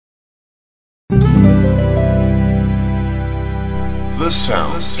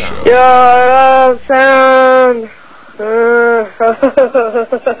Sound Show. Your sound.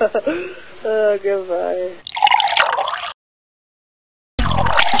 Goodbye.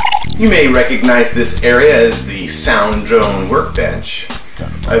 You may recognize this area as the Soundrone workbench.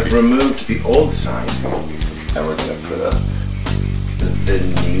 I've removed the old sign, and we're going to put up the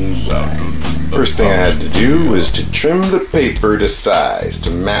new sign. First thing I had to do was to trim the paper to size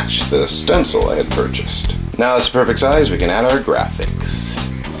to match the stencil I had purchased. Now it's perfect size, we can add our graphics.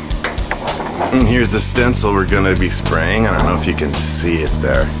 And here's the stencil we're going to be spraying. I don't know if you can see it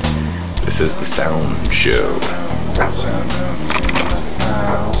there. This is the Sound Show.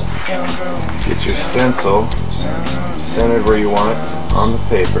 Get your stencil centered where you want it on the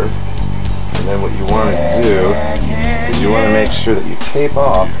paper. And then what you want to do is you want to make sure that you tape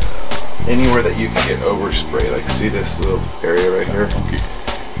off anywhere that you can get overspray. Like, see this little area right here?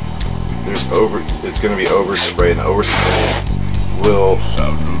 It's going to be overspray, and the overspray will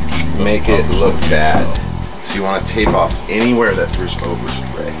make it look bad. So you want to tape off anywhere that there's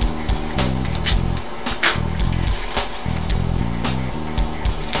overspray.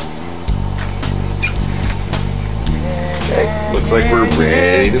 Okay, looks like we're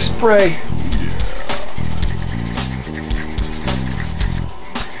ready to spray.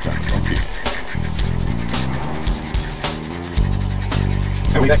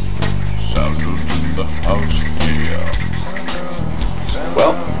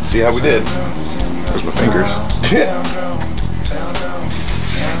 Well, see how we did. There's my fingers.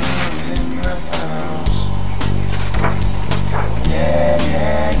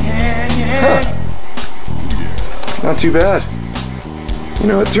 Huh. Not too bad. You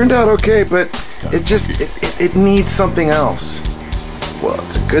know, it turned out okay, but it needs something else. Well,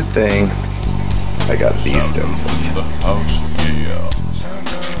 it's a good thing I got these stencils. Oh,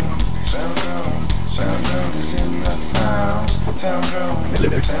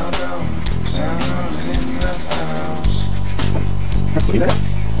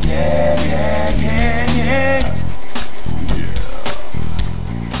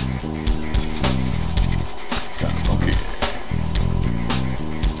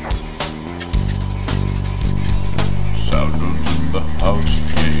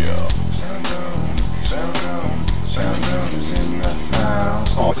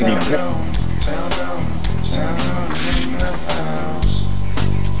 it's in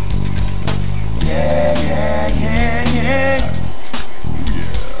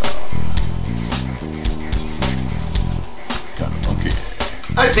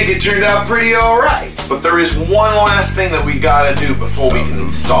I think it turned out pretty alright, but there is one last thing that we gotta do before we can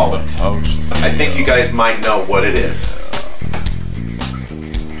install it. I think you guys might know what it is.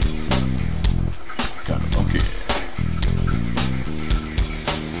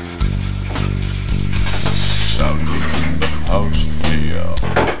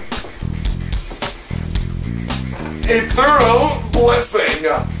 A thorough blessing.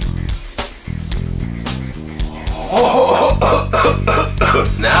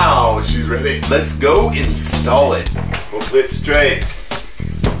 Now she's ready. Let's go install it. We'll flip straight.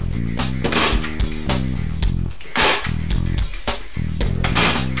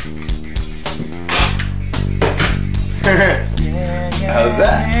 How's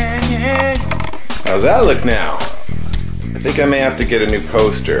that? How's that look now? I think I may have to get a new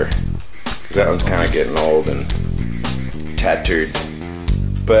poster, because that one's kind of getting old and tattered.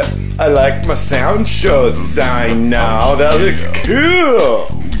 But I like my Sound Show sign now. That looks cool.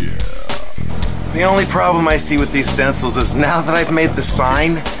 The only problem I see with these stencils is now that I've made the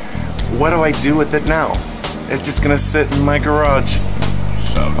sign, what do I do with it now? It's just gonna sit in my garage.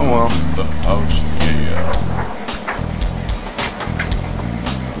 Oh well.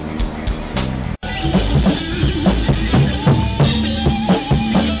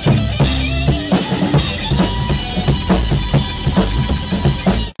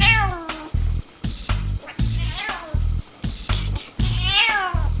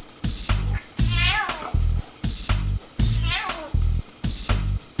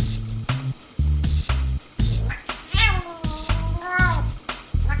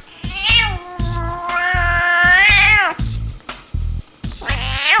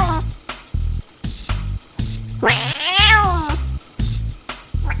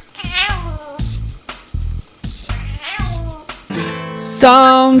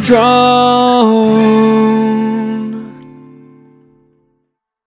 Soundrone.